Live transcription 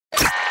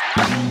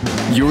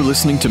You're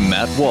listening to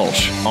Matt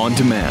Walsh On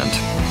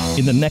Demand.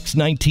 In the next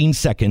 19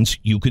 seconds,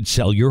 you could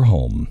sell your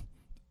home.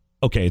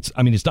 Okay, it's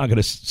not going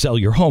to sell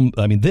your home,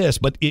 but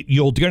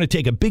you're going to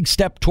take a big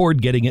step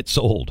toward getting it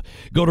sold.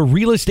 Go to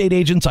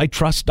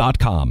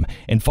realestateagentsitrust.com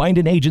and find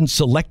an agent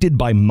selected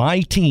by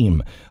my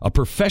team, a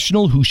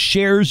professional who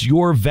shares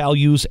your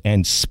values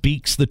and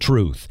speaks the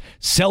truth.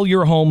 Sell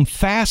your home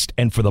fast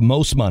and for the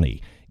most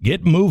money.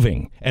 Get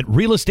moving at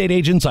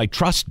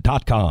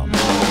realestateagentsitrust.com.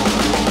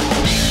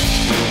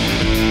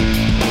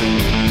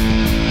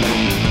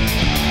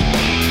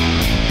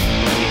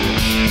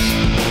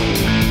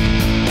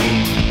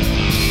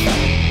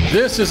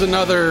 This is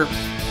another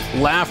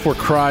laugh or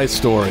cry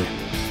story.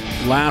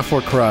 Laugh or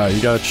cry. You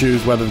got to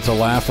choose whether it's a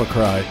laugh or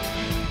cry.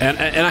 And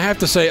I have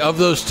to say, of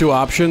those two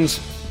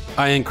options,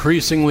 I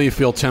increasingly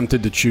feel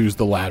tempted to choose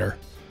the latter.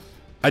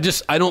 I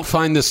don't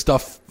find this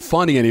stuff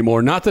funny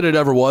anymore. Not that it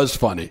ever was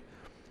funny.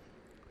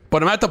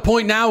 But I'm at the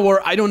point now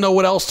where I don't know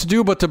what else to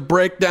do but to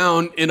break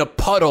down in a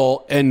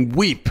puddle and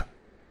weep.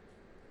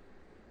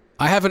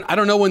 I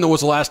don't know when there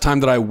was the last time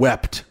that I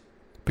wept,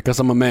 because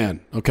I'm a man,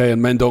 okay,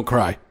 and men don't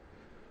cry.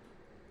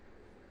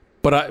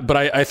 But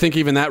I think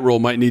even that rule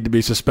might need to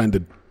be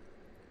suspended,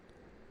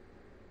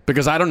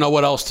 because I don't know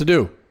what else to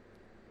do.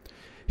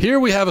 Here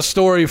we have a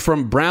story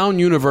from Brown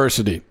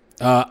University,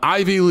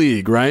 Ivy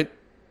League, right?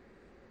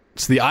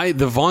 It's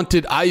the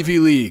vaunted Ivy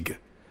League.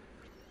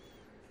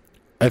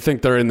 I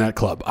think they're in that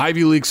club,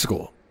 Ivy League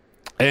school.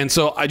 And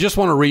so I just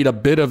want to read a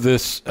bit of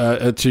this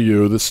to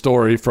you, the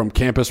story from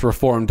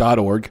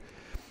campusreform.org,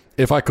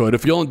 if I could,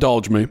 if you'll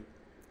indulge me.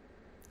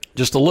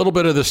 Just a little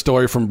bit of this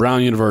story from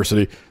Brown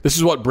University. This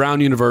is what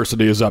Brown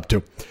University is up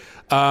to.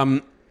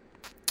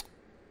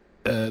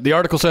 The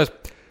article says,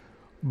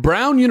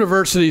 Brown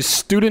University's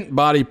student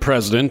body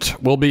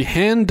president will be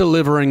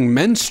hand-delivering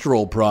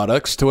menstrual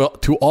products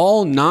to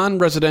all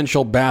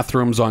non-residential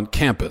bathrooms on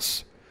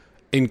campus,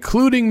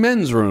 including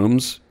men's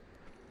rooms,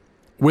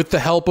 with the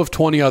help of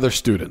 20 other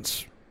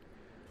students.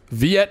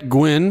 Viet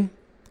Nguyen,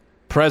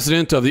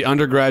 president of the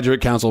Undergraduate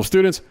Council of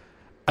Students,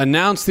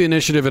 announced the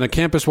initiative in a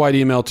campus-wide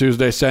email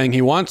Tuesday, saying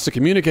he wants to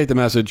communicate the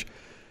message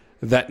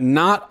that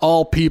not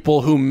all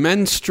people who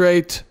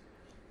menstruate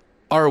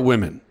are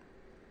women.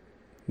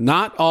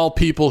 Not all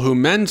people who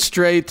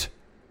menstruate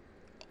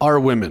are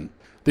women.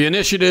 The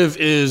initiative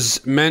is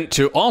meant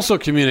to also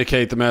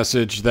communicate the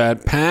message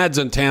that pads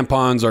and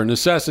tampons are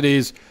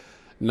necessities,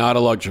 not a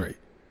luxury.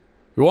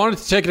 We wanted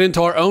to take it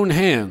into our own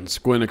hands,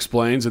 Nguyen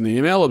explains in the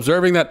email,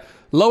 observing that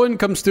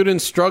low-income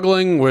students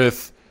struggling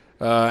with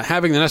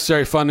having the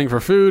necessary funding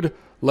for food,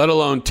 let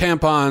alone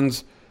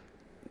tampons,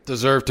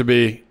 deserve to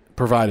be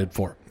provided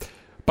for.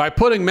 By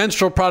putting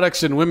menstrual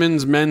products in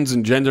women's, men's,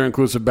 and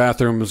gender-inclusive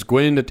bathrooms,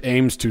 Nguyen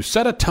aims to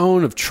set a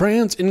tone of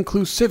trans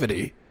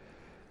inclusivity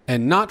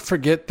and not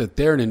forget that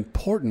they're an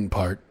important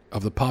part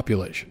of the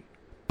population.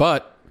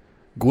 But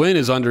Nguyen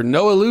is under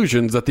no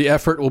illusions that the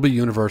effort will be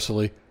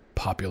universally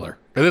popular.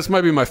 And this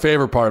might be my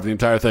favorite part of the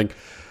entire thing.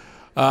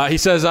 He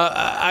says,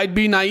 I'd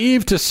be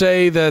naive to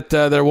say that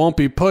there won't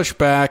be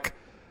pushback.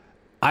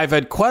 I've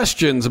had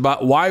questions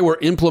about why we're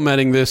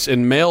implementing this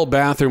in male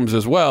bathrooms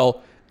as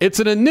well. It's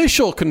an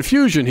initial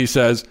confusion, he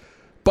says,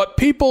 but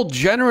people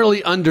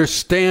generally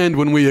understand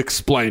when we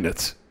explain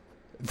it.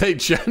 They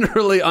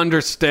generally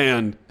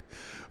understand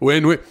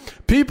when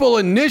people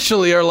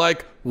initially are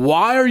like,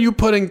 why are you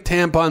putting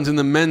tampons in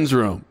the men's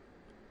room?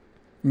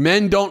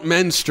 Men don't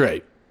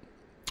menstruate.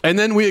 And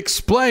then we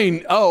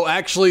explain, oh,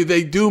 actually,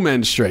 they do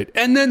menstruate.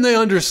 And then they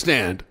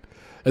understand.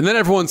 And then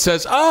everyone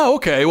says, oh,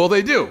 okay, well,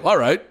 they do. All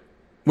right.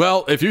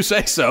 Well, if you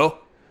say so.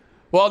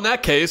 Well, in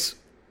that case,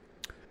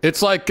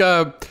 it's like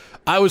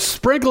I was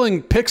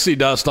sprinkling pixie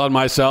dust on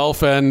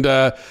myself and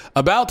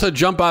about to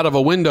jump out of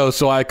a window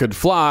so I could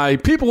fly.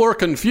 People were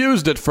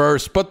confused at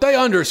first, but they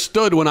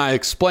understood when I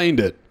explained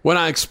it. When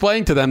I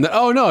explained to them that,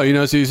 oh, no,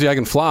 it's easy. I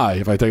can fly.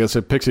 If I take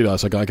a pixie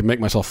dust, I can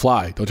make myself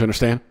fly. Don't you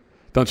understand?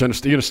 You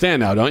understand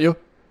now, don't you?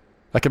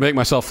 I can make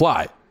myself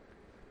fly.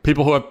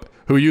 People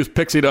who use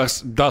pixie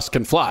dust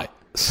can fly.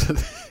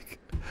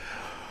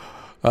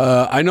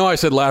 I know I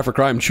said laugh or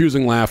cry. I'm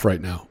choosing laugh right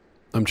now.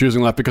 I'm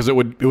choosing laugh because it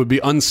would be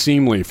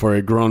unseemly for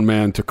a grown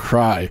man to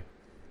cry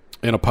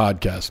in a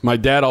podcast. My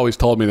dad always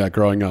told me that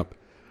growing up.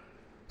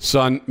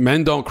 Son,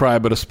 men don't cry,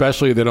 but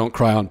especially they don't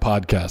cry on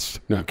podcasts.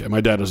 No, okay, my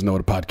dad doesn't know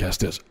what a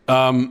podcast is.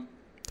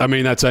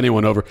 That's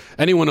anyone over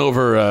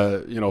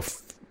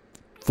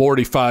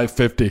 45,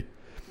 50.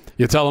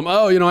 You tell them,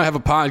 oh, I have a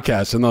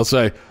podcast. And they'll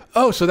say,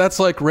 oh, so that's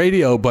like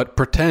radio, but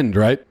pretend,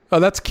 right? Oh,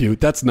 that's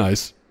cute. That's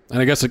nice. And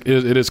I guess it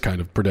is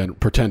kind of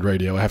pretend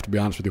radio. I have to be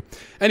honest with you.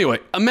 Anyway,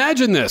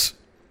 imagine this.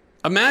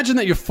 Imagine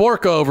that you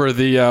fork over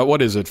the,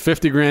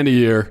 $50,000 a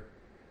year.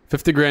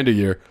 $50,000 a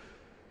year.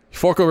 You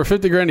fork over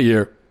 $50,000 a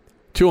year,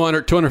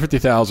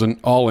 $250,000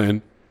 all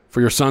in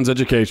for your son's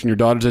education, your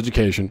daughter's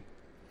education.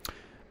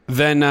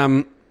 Then,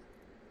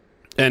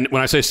 and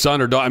when I say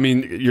son or daughter, I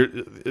mean,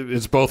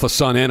 it's both a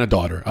son and a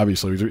daughter,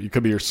 obviously. It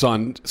could be your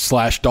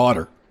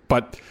son/daughter.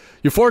 But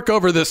you fork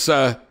over this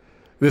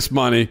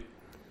money,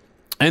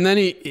 and then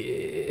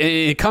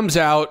he comes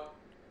out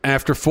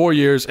after 4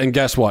 years, and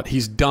guess what?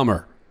 He's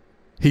dumber.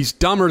 He's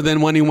dumber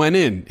than when he went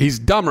in. He's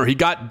dumber. He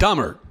got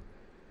dumber.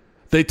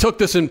 They took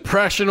this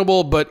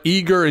impressionable but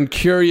eager and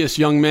curious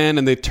young man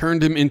and they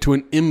turned him into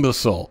an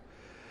imbecile.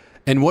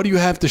 And what do you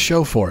have to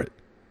show for it?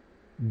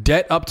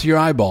 Debt up to your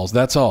eyeballs.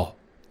 That's all.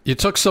 You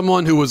took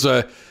someone who was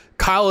a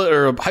college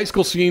or a high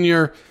school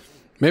senior,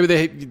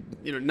 maybe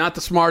not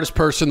the smartest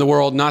person in the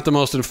world, not the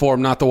most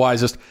informed, not the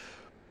wisest,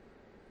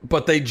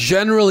 but they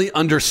generally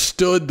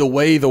understood the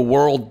way the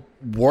world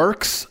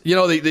works.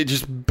 They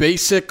just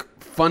basic,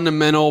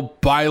 fundamental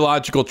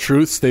biological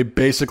truths they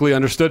basically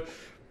understood.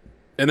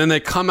 And then they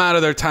come out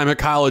of their time at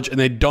college and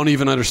they don't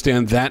even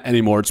understand that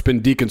anymore. It's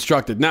been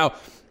deconstructed. Now,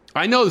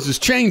 I know this is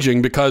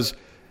changing because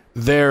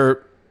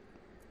they're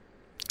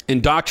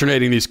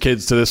indoctrinating these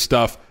kids to this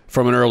stuff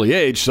from an early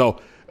age.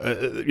 So,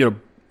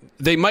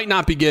 they might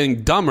not be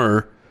getting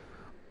dumber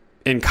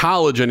in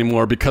college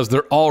anymore because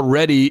they're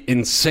already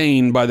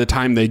insane by the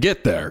time they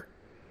get there.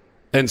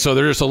 And so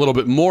they're just a little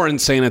bit more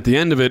insane at the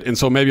end of it. And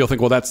so maybe you'll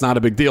think, well, that's not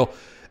a big deal.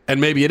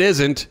 And maybe it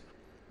isn't,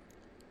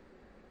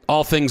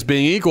 all things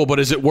being equal, but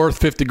is it worth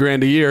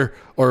 $50,000 a year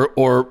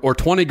or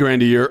 20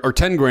 grand a year or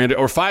 10 grand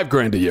or 5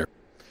 grand a year?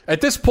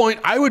 At this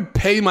point, I would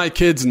pay my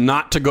kids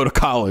not to go to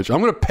college.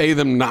 I'm going to pay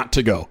them not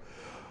to go.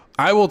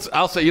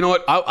 I'll say, you know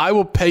what? I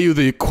will pay you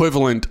the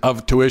equivalent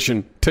of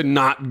tuition to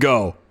not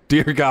go.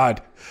 Dear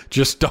God,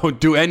 just don't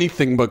do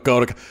anything but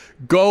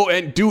go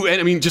and do.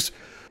 I mean, just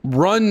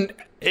run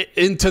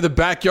into the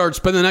backyard,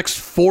 spend the next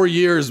 4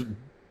 years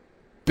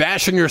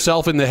bashing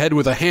yourself in the head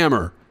with a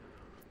hammer.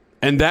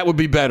 And that would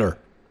be better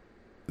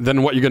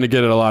than what you're going to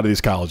get at a lot of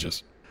these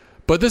colleges.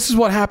 But this is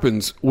what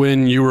happens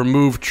when you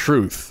remove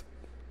truth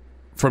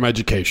from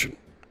education,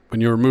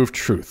 when you remove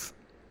truth.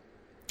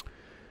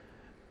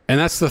 And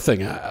that's the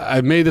thing.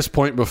 I've made this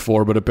point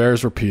before, but it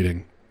bears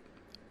repeating.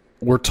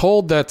 We're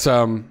told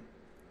so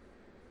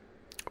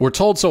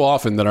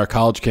often that our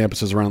college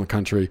campuses around the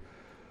country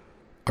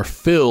are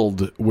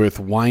filled with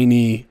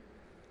whiny,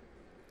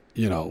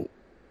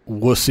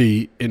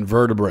 wussy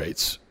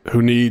invertebrates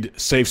who need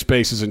safe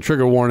spaces and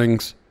trigger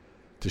warnings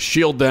to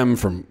shield them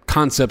from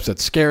concepts that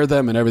scare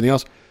them and everything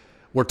else.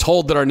 We're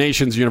told that our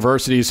nation's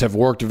universities have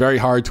worked very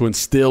hard to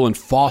instill and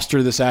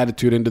foster this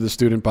attitude into the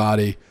student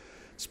body.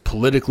 It's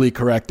politically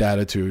correct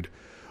attitude.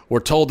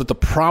 We're told that the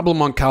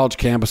problem on college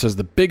campuses,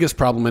 the biggest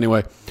problem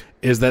anyway,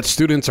 is that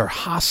students are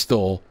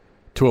hostile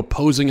to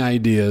opposing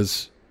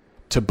ideas,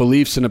 to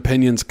beliefs and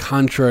opinions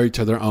contrary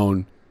to their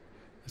own,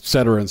 et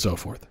cetera, and so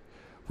forth.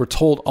 We're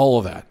told all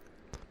of that.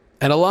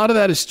 And a lot of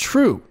that is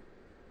true.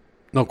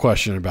 No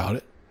question about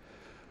it.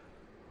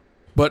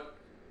 But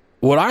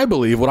what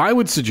I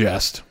would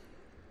suggest,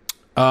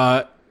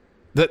 that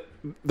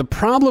the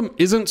problem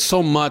isn't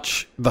so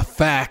much the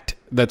fact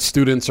that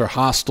students are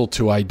hostile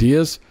to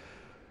ideas.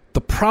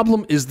 The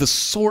problem is the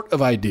sort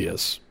of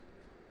ideas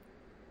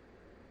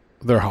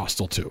they're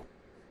hostile to.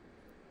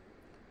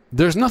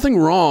 There's nothing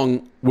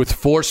wrong with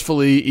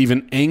forcefully,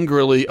 even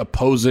angrily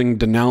opposing,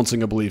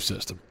 denouncing a belief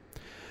system.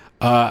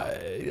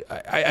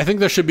 I think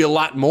there should be a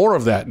lot more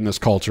of that in this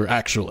culture,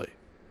 actually.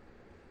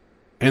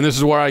 And this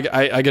is where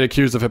I get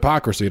accused of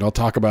hypocrisy, and I'll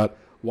talk about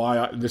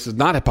why this is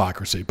not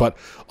hypocrisy. But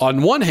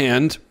on one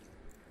hand,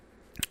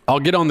 I'll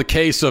get on the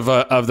case of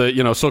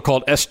the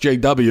so-called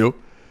SJW,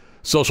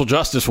 social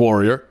justice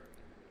warrior,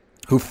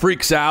 who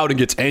freaks out and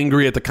gets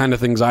angry at the kind of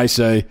things I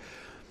say.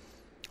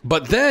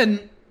 But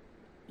then,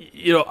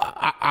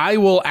 I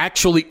will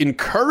actually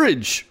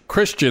encourage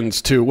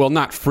Christians to, well,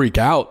 not freak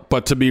out,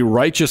 but to be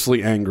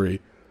righteously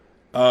angry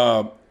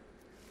about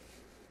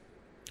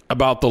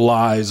the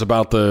lies,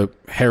 about the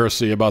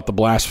heresy, about the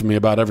blasphemy,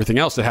 about everything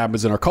else that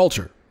happens in our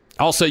culture.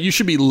 I'll say you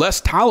should be less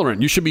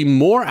tolerant. You should be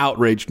more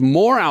outraged,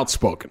 more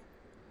outspoken.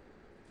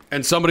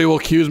 And somebody will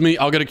accuse me.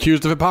 I'll get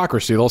accused of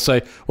hypocrisy. They'll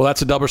say, well,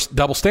 that's a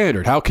double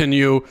standard. How can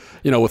you,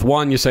 with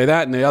one you say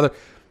that and the other?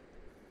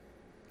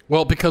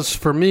 Well, because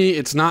for me,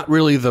 it's not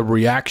really the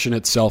reaction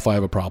itself I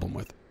have a problem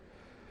with.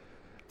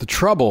 The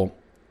trouble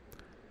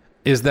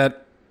is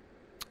that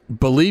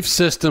belief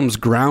systems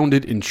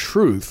grounded in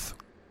truth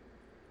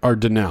are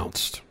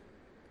denounced.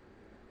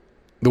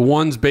 The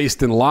ones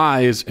based in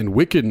lies and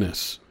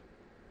wickedness,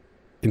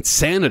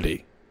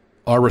 insanity,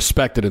 are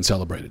respected and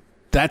celebrated.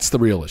 That's the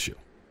real issue,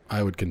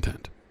 I would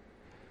contend.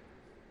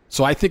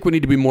 So I think we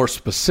need to be more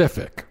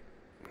specific.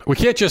 We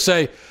can't just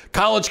say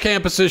college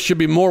campuses should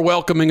be more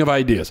welcoming of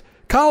ideas.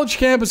 College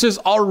campuses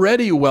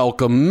already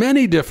welcome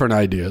many different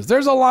ideas.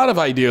 There's a lot of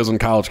ideas on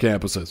college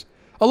campuses.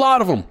 A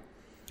lot of them.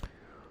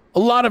 A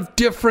lot of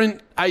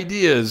different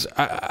ideas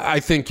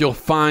I think you'll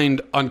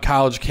find on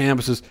college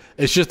campuses.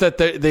 It's just that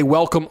they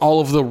welcome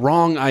all of the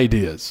wrong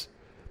ideas.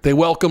 They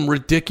welcome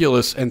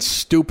ridiculous and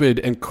stupid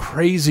and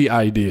crazy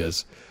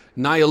ideas,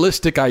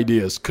 nihilistic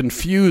ideas,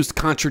 confused,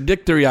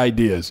 contradictory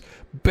ideas,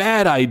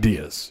 bad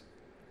ideas.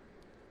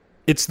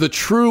 It's the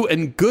true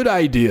and good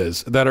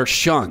ideas that are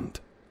shunned.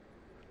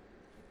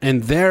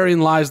 And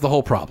therein lies the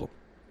whole problem.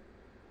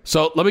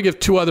 So let me give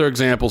two other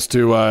examples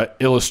to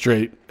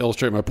illustrate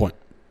my point.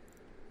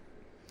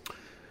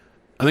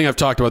 I think I've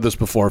talked about this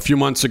before. A few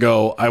months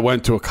ago, I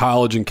went to a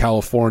college in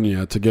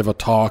California to give a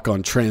talk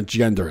on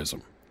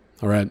transgenderism.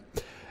 All right.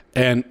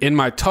 And in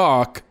my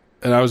talk,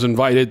 and I was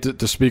invited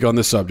to speak on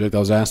this subject. I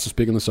was asked to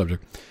speak on the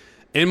subject.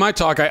 In my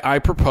talk, I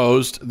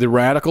proposed the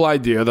radical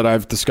idea that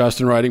I've discussed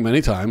in writing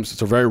many times.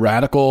 It's a very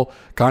radical,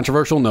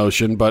 controversial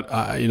notion, but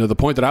the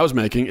point that I was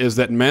making is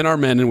that men are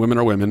men and women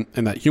are women,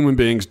 and that human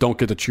beings don't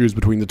get to choose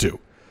between the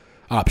two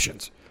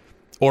options,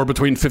 or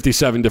between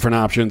 57 different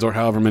options, or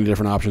however many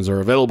different options are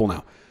available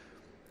now.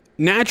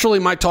 Naturally,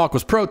 my talk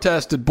was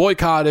protested,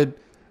 boycotted.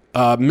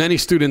 Many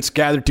students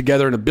gathered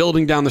together in a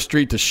building down the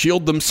street to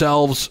shield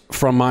themselves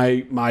from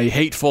my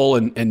hateful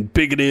and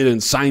bigoted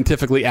and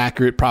scientifically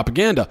accurate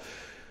propaganda.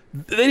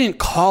 They didn't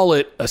call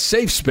it a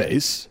safe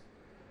space.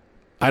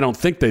 I don't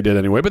think they did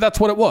anyway, but that's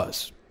what it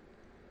was.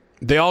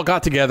 They all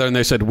got together and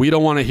they said, we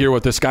don't want to hear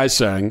what this guy's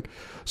saying,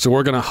 so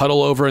we're going to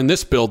huddle over in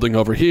this building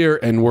over here,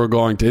 and we're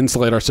going to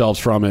insulate ourselves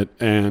from it,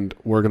 and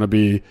we're going to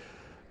be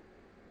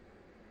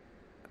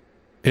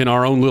in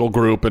our own little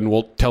group, and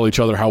we'll tell each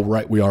other how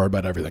right we are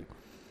about everything.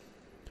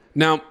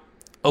 Now,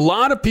 a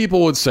lot of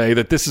people would say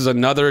that this is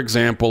another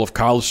example of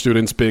college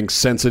students being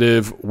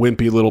sensitive,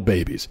 wimpy little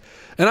babies.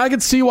 And I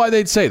could see why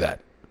they'd say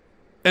that.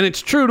 And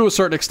it's true to a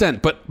certain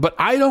extent, but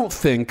I don't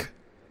think,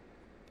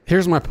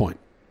 here's my point.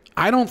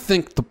 I don't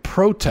think the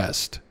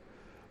protest,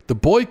 the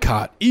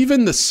boycott,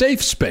 even the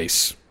safe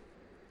space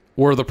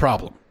were the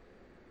problem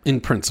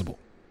in principle.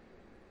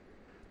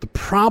 The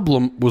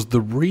problem was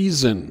the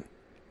reason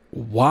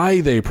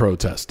why they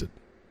protested,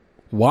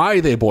 why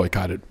they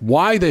boycotted,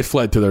 why they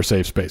fled to their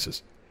safe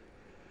spaces.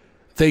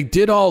 They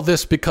did all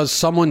this because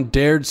someone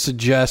dared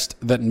suggest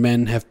that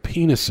men have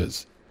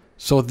penises.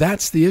 So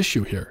that's the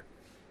issue here.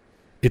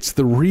 It's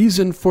the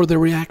reason for the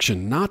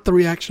reaction, not the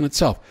reaction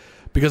itself.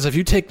 Because if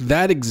you take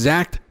that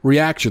exact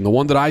reaction, the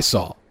one that I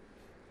saw,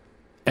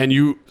 and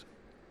you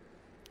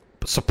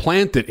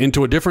supplant it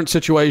into a different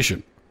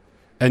situation,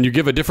 and you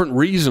give a different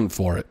reason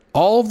for it,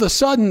 all of a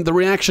sudden the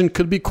reaction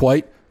could be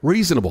quite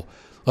reasonable.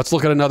 Let's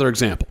look at another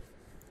example.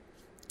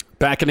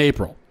 Back in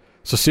April,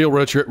 Cecile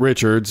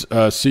Richards,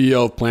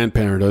 CEO of Planned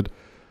Parenthood,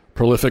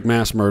 prolific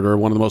mass murderer,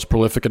 one of the most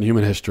prolific in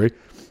human history,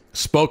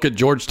 spoke at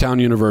Georgetown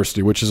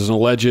University, which is an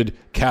alleged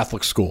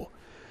Catholic school.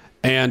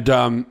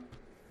 And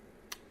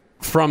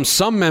from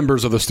some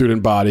members of the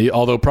student body,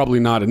 although probably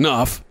not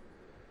enough,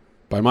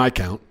 by my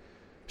count,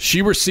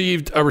 she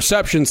received a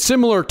reception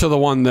similar to the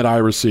one that I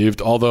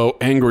received, although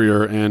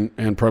angrier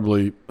and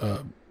probably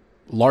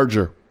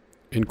larger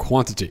in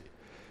quantity.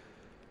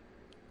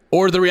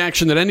 Or the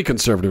reaction that any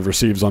conservative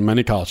receives on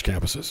many college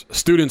campuses.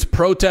 Students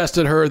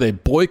protested her. They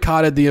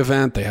boycotted the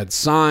event. They had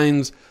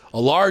signs. A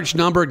large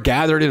number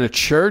gathered in a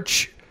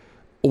church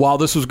while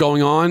this was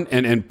going on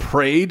and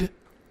prayed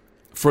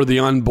for the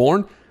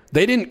unborn.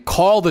 They didn't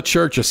call the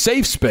church a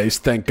safe space,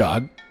 thank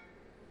God.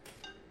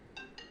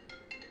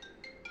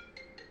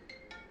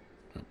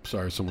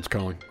 Sorry, someone's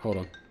calling.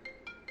 Hold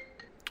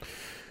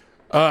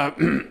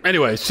on.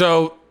 Anyway,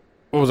 so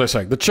what was I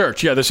saying? The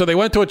church. Yeah, so they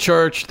went to a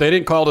church. They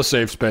didn't call it a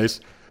safe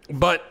space.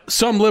 But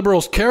some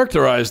liberals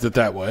characterized it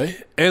that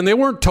way, and they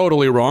weren't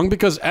totally wrong,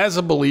 because as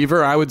a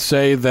believer, I would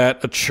say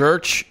that a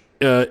church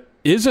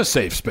is a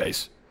safe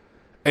space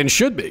and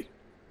should be.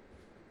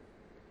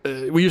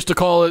 We used to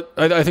call it,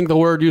 I think the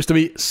word used to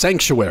be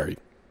sanctuary.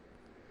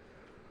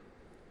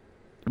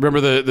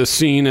 Remember the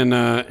scene in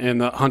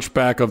the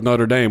Hunchback of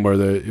Notre Dame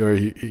where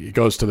he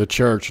goes to the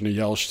church and he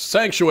yells,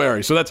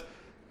 sanctuary. So that's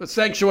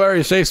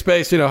sanctuary, safe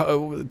space,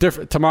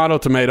 different,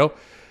 tomato.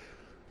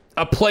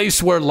 A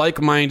place where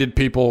like-minded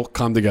people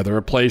come together,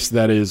 a place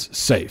that is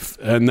safe.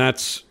 And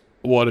that's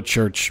what a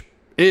church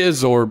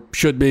is or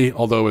should be,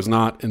 although is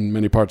not in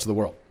many parts of the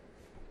world.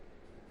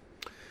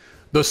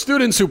 The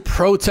students who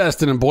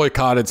protested and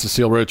boycotted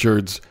Cecile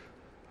Richards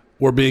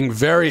were being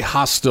very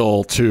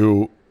hostile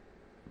to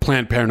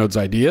Planned Parenthood's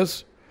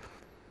ideas.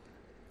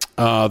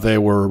 They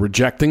were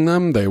rejecting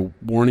them. They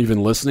weren't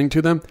even listening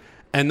to them.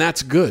 And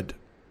that's good.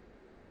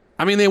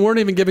 I mean, they weren't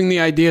even giving the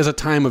ideas the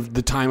time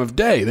of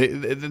day.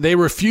 They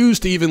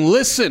refused to even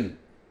listen.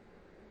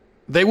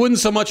 They wouldn't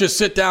so much as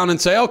sit down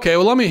and say, okay,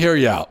 well, let me hear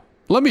you out.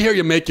 Let me hear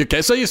you make your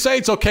case. So you say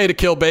it's okay to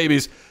kill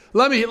babies.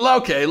 Let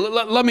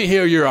me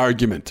hear your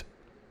argument.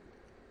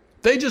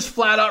 They just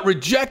flat out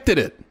rejected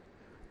it.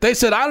 They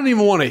said, I don't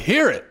even want to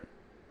hear it.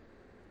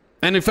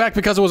 And in fact,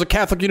 because it was a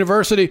Catholic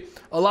university,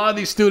 a lot of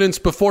these students,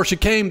 before she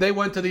came, they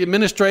went to the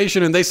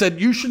administration and they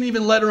said, you shouldn't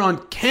even let her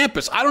on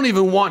campus. I don't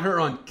even want her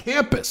on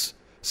campus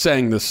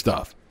saying this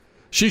stuff.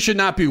 She should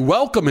not be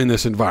welcome in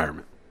this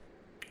environment.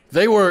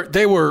 They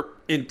were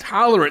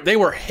intolerant. They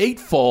were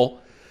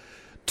hateful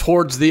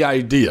towards the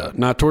idea,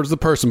 not towards the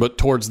person, but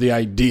towards the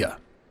idea.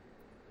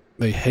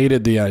 They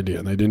hated the idea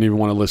and they didn't even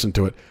want to listen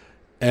to it.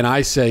 And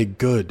I say,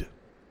 good.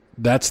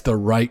 That's the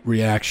right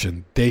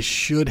reaction. They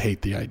should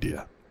hate the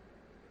idea.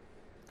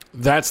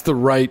 That's the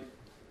right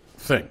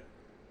thing.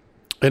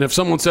 And if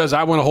someone says,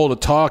 I want to hold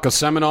a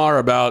seminar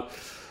about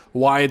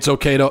why it's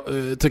okay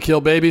to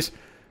kill babies,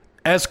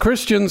 as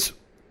Christians,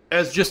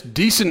 as just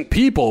decent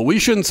people, we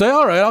shouldn't say,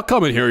 all right, I'll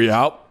come and hear you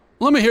out.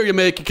 Let me hear you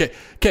make a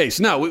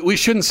case. No, we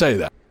shouldn't say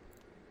that.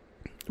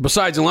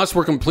 Besides, unless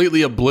we're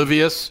completely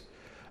oblivious,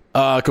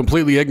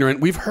 completely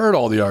ignorant, we've heard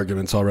all the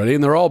arguments already,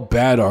 and they're all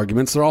bad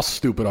arguments. They're all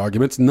stupid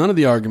arguments. None of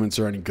the arguments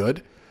are any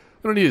good.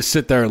 We don't need to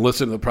sit there and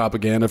listen to the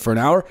propaganda for an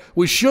hour.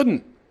 We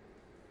shouldn't.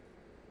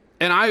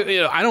 And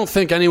I don't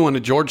think anyone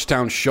at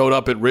Georgetown showed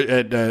up at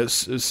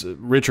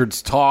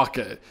Richard's talk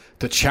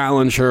to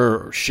challenge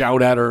her or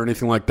shout at her or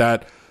anything like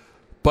that.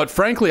 But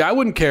frankly, I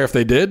wouldn't care if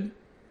they did.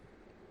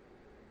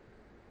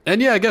 And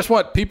yeah, guess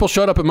what? People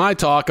showed up at my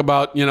talk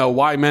about,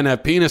 why men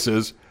have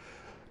penises,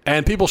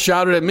 and people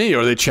shouted at me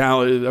or they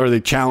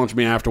challenged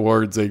me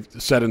afterwards. They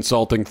said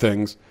insulting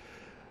things.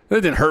 It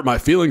didn't hurt my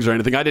feelings or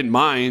anything. I didn't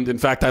mind. In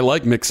fact, I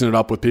like mixing it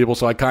up with people,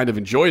 so I kind of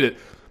enjoyed it.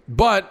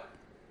 But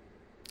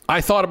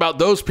I thought about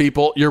those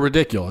people, you're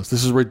ridiculous.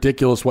 This is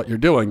ridiculous what you're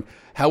doing.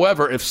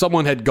 However, if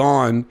someone had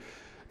gone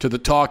to the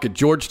talk at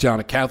Georgetown,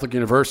 a Catholic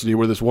university,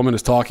 where this woman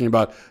is talking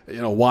about,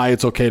 why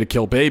it's okay to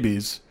kill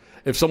babies,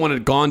 if someone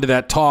had gone to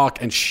that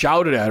talk and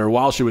shouted at her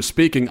while she was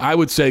speaking, I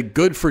would say,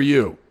 good for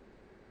you.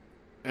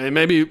 And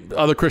maybe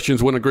other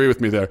Christians wouldn't agree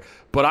with me there.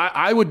 But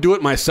I would do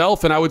it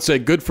myself, and I would say,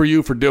 good for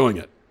you for doing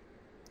it.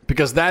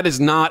 Because that is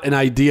not an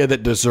idea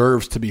that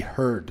deserves to be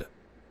heard.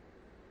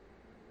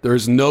 There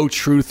is no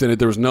truth in it.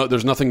 There's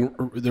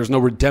no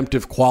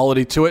redemptive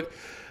quality to it.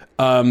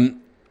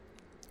 And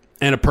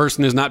a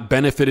person is not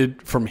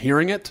benefited from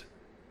hearing it.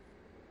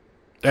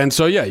 And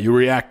so, yeah, you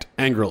react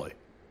angrily.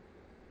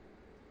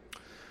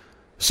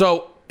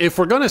 So if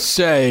we're going to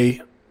say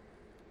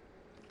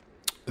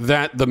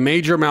that the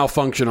major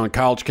malfunction on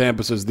college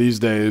campuses these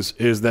days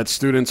is that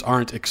students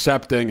aren't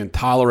accepting and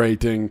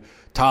tolerating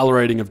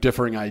of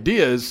differing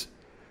ideas,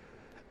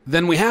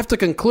 then we have to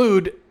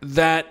conclude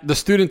that the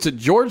students at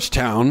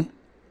Georgetown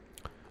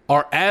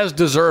are as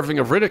deserving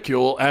of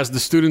ridicule as the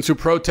students who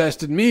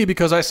protested me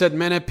because I said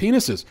men have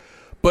penises.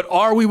 But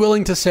are we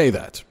willing to say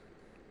that?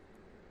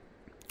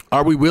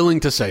 Are we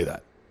willing to say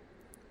that?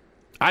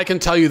 I can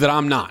tell you that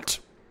I'm not.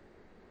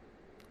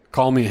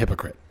 Call me a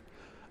hypocrite.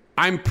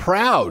 I'm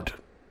proud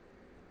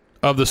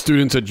of the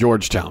students at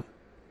Georgetown.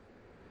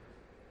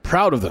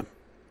 Proud of them.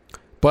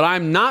 But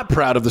I'm not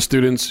proud of the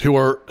students who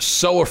are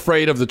so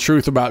afraid of the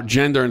truth about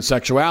gender and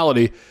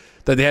sexuality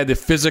that they had to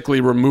physically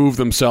remove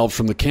themselves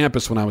from the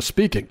campus when I was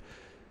speaking.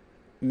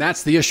 And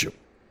that's the issue.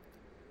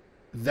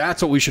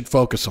 That's what we should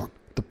focus on.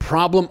 The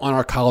problem on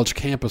our college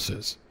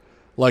campuses,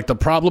 like the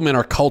problem in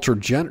our culture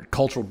generally,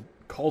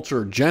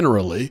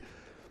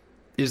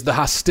 is the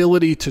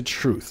hostility to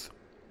truth.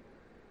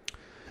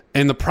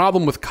 And the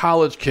problem with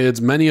college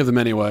kids, many of them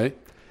anyway,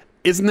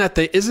 it's not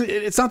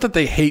that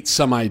they hate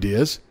some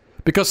ideas,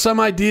 because some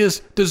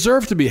ideas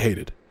deserve to be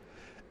hated.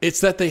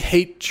 It's that they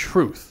hate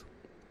truth.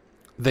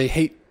 They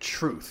hate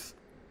truth.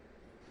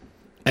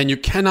 And you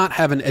cannot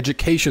have an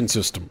education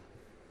system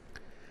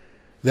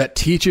that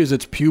teaches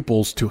its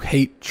pupils to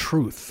hate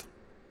truth,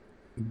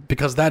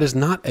 because that is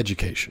not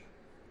education.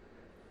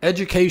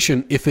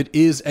 Education, if it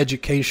is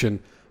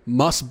education,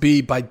 must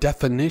be by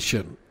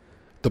definition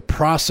the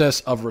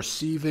process of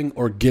receiving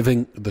or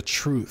giving the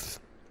truth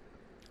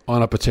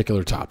on a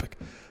particular topic,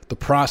 the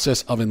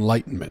process of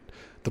enlightenment,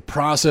 the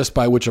process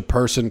by which a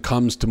person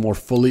comes to more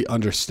fully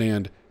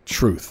understand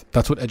truth.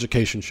 That's what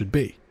education should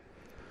be.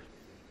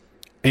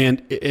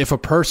 And if a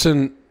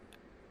person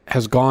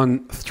has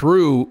gone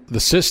through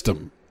the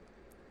system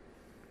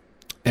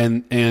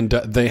and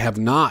they have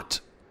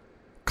not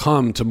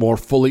come to more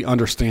fully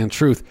understand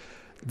truth,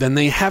 then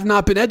they have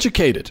not been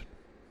educated.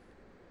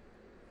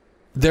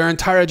 Their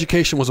entire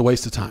education was a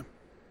waste of time.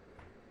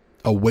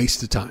 A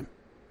waste of time.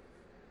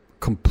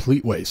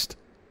 Complete waste.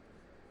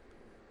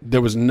 There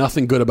was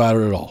nothing good about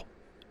it at all.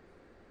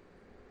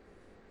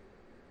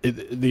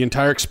 The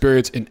entire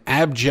experience, an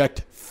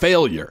abject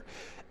failure.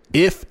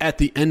 If at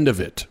the end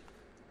of it,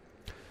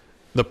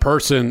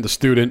 the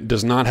student,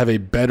 does not have a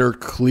better,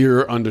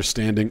 clearer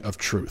understanding of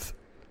truth,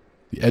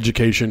 the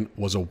education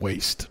was a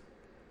waste.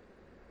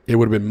 It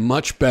would have been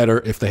much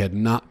better if they had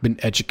not been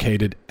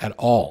educated at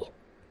all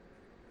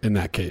in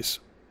that case.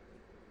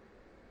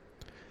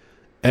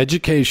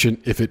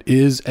 Education, if it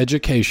is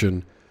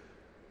education,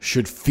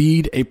 should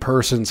feed a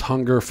person's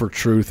hunger for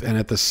truth and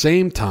at the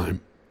same time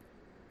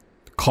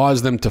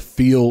cause them to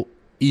feel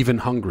even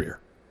hungrier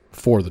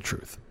for the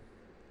truth.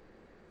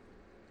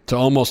 To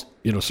almost,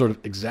 sort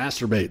of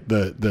exacerbate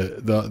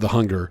the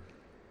hunger.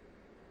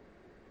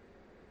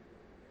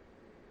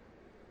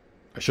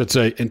 I should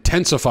say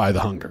intensify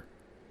the hunger.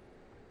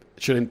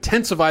 It should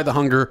intensify the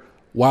hunger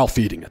while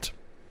feeding it.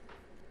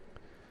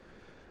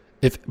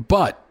 If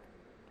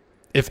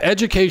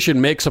education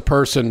makes a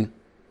person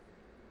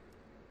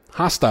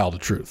hostile to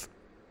truth,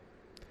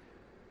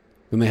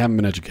 then they haven't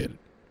been educated.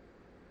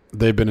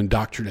 They've been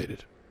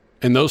indoctrinated.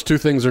 And those two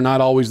things are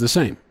not always the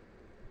same.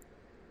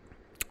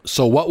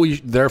 So what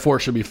we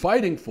therefore should be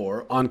fighting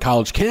for on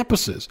college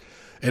campuses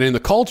and in the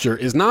culture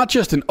is not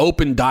just an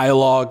open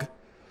dialogue,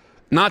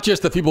 not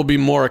just that people be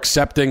more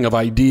accepting of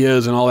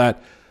ideas and all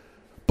that,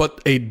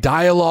 but a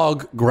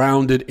dialogue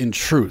grounded in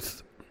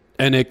truth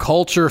and a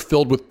culture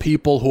filled with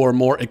people who are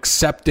more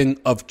accepting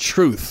of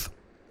truth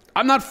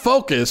I'm not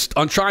focused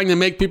on trying to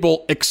make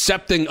people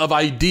accepting of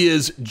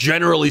ideas,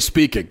 generally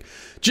speaking.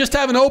 Just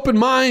have an open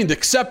mind,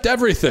 accept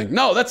everything.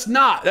 No, that's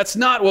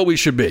not what we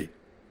should be.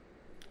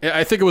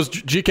 I think it was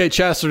G.K.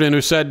 Chesterton who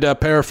said,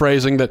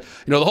 paraphrasing, that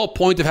the whole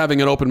point of having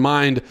an open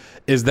mind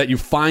is that you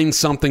find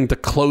something to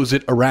close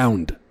it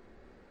around.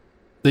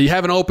 That you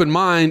have an open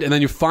mind and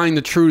then you find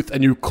the truth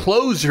and you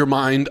close your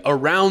mind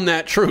around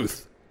that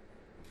truth.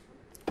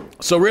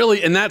 So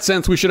really, in that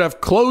sense, we should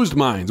have closed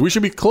minds. We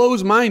should be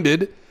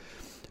closed-minded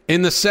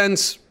in the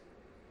sense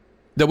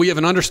that we have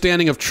an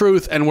understanding of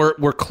truth and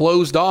we're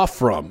closed off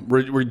from,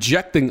 we're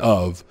rejecting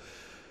of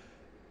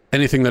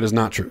anything that is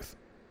not truth.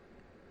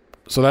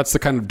 So that's the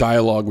kind of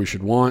dialogue we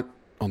should want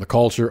on the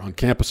culture, on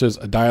campuses,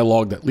 a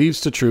dialogue that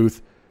leads to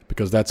truth,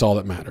 because that's all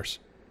that matters.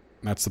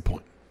 And that's the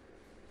point.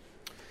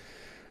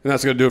 And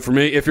that's going to do it for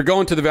me. If you're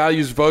going to the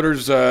Value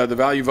Voters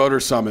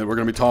Summit, we're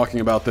going to be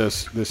talking about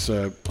this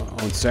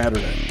on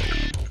Saturday.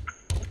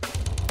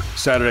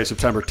 Saturday,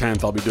 September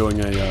 10th,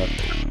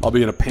 I'll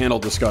be in a panel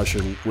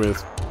discussion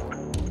with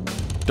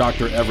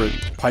Dr.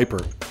 Everett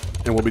Piper,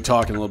 and we'll be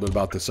talking a little bit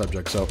about this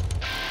subject. So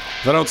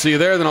if I don't see you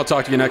there, then I'll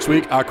talk to you next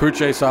week. A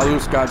cruce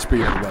salus.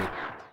 Godspeed, everybody.